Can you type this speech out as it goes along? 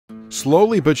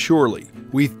Slowly but surely,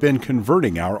 we've been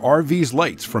converting our RV's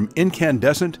lights from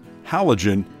incandescent,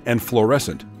 halogen, and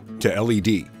fluorescent to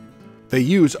LED. They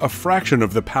use a fraction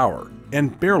of the power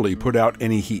and barely put out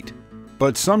any heat.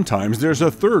 But sometimes there's a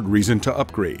third reason to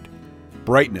upgrade: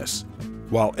 brightness.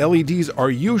 While LEDs are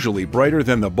usually brighter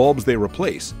than the bulbs they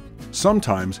replace,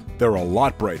 sometimes they're a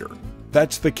lot brighter.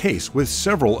 That's the case with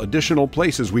several additional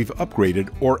places we've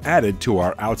upgraded or added to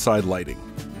our outside lighting.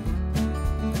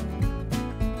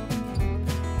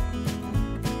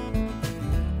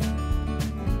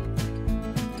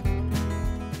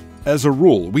 As a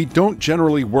rule, we don't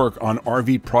generally work on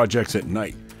RV projects at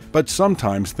night, but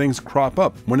sometimes things crop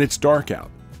up when it's dark out.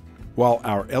 While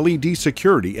our LED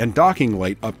security and docking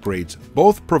light upgrades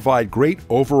both provide great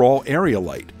overall area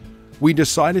light, we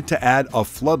decided to add a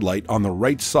floodlight on the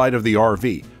right side of the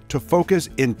RV to focus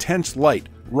intense light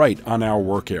right on our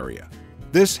work area.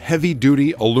 This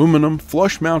heavy-duty aluminum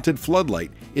flush-mounted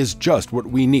floodlight is just what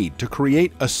we need to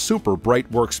create a super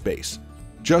bright workspace.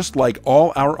 Just like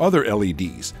all our other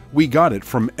LEDs, we got it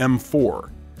from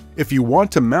M4. If you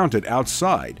want to mount it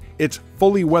outside, it's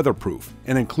fully weatherproof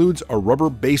and includes a rubber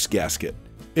base gasket.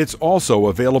 It's also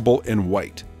available in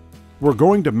white. We're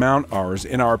going to mount ours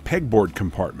in our pegboard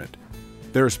compartment.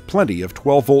 There's plenty of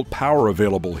 12-volt power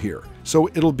available here, so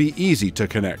it'll be easy to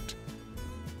connect.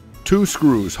 2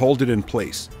 screws hold it in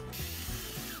place,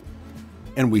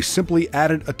 and we simply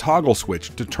added a toggle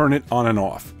switch to turn it on and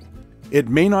off. It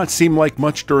may not seem like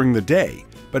much during the day,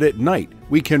 but at night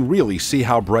we can really see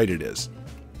how bright it is.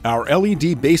 Our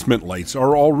LED basement lights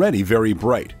are already very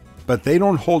bright, but they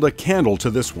don't hold a candle to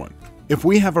this one. If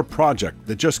we have a project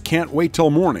that just can't wait till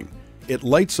morning, it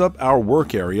lights up our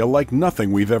work area like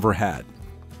nothing we've ever had.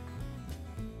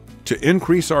 To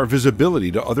increase our visibility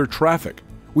to other traffic,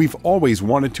 we've always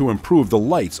wanted to improve the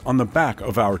lights on the back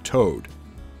of our Toad.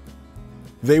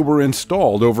 They were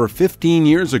installed over 15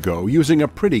 years ago using a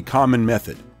pretty common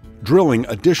method: drilling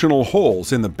additional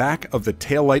holes in the back of the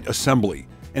taillight assembly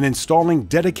and installing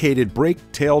dedicated brake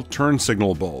tail turn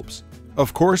signal bulbs.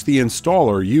 Of course, the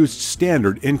installer used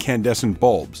standard incandescent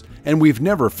bulbs, and we've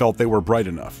never felt they were bright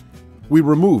enough. We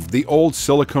removed the old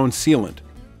silicone sealant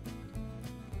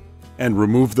and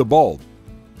removed the bulb.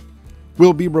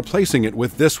 We'll be replacing it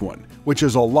with this one, which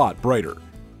is a lot brighter.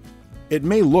 It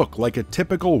may look like a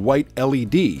typical white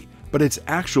LED, but it's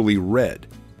actually red.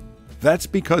 That's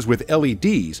because with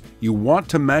LEDs, you want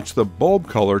to match the bulb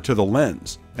color to the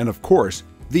lens, and of course,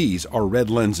 these are red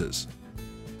lenses.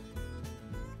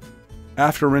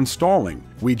 After installing,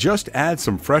 we just add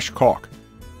some fresh caulk,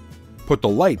 put the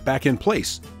light back in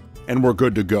place, and we're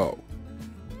good to go.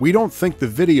 We don't think the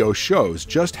video shows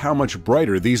just how much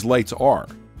brighter these lights are,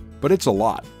 but it's a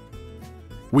lot.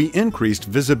 We increased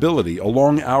visibility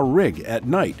along our rig at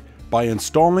night by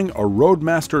installing a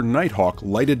ROADMASTER NIGHTHAWK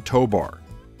lighted TOWBAR.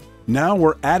 Now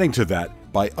we're adding to that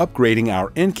by upgrading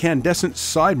our incandescent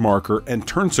side marker and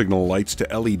turn signal lights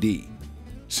to LED.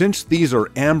 Since these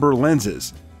are amber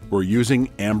lenses, we're using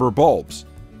amber bulbs.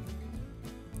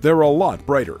 They're a lot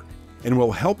brighter and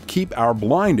will help keep our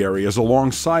blind areas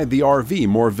alongside the RV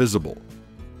more visible.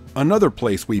 Another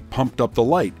place we pumped up the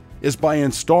light is by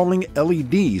installing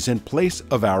LEDs in place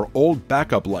of our old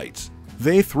backup lights.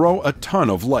 They throw a ton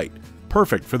of light,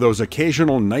 perfect for those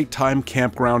occasional nighttime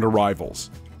campground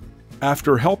arrivals.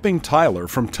 After helping Tyler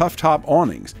from Top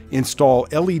Awnings install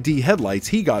LED headlights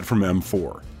he got from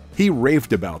M4, he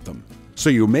raved about them,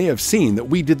 so you may have seen that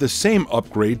we did the same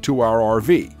upgrade to our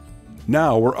RV.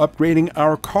 Now we're upgrading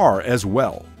our car as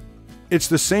well. It's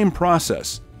the same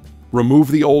process. Remove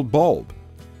the old bulb.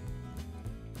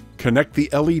 Connect the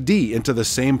LED into the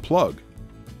same plug.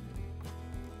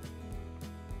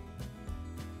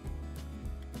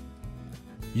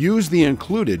 Use the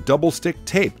included double-stick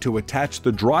tape to attach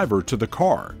the driver to the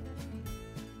car,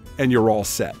 and you're all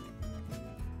set.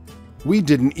 We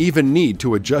didn't even need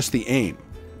to adjust the aim,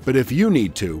 but if you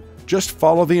need to, just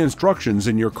follow the instructions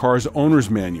in your car's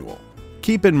owner's manual.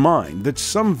 Keep in mind that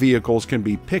some vehicles can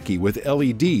be picky with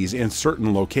LEDs in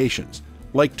certain locations,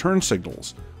 like turn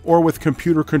signals, or with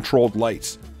computer-controlled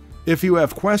lights. If you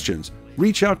have questions,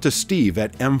 reach out to Steve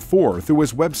at M4 through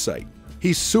his website.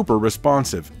 He's super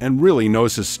responsive and really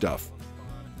knows his stuff.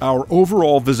 Our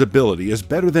overall visibility is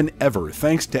better than ever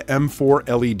thanks to M4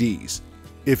 LEDs.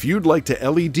 If you'd like to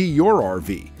LED your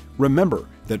RV, remember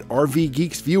that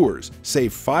RVgeeks viewers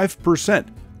save 5%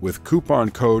 with coupon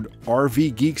code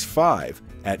RVgeeks5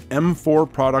 at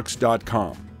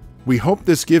m4products.com. We hope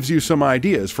this gives you some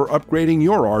ideas for upgrading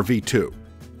your RV too.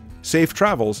 Safe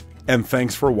travels, and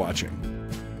thanks for watching.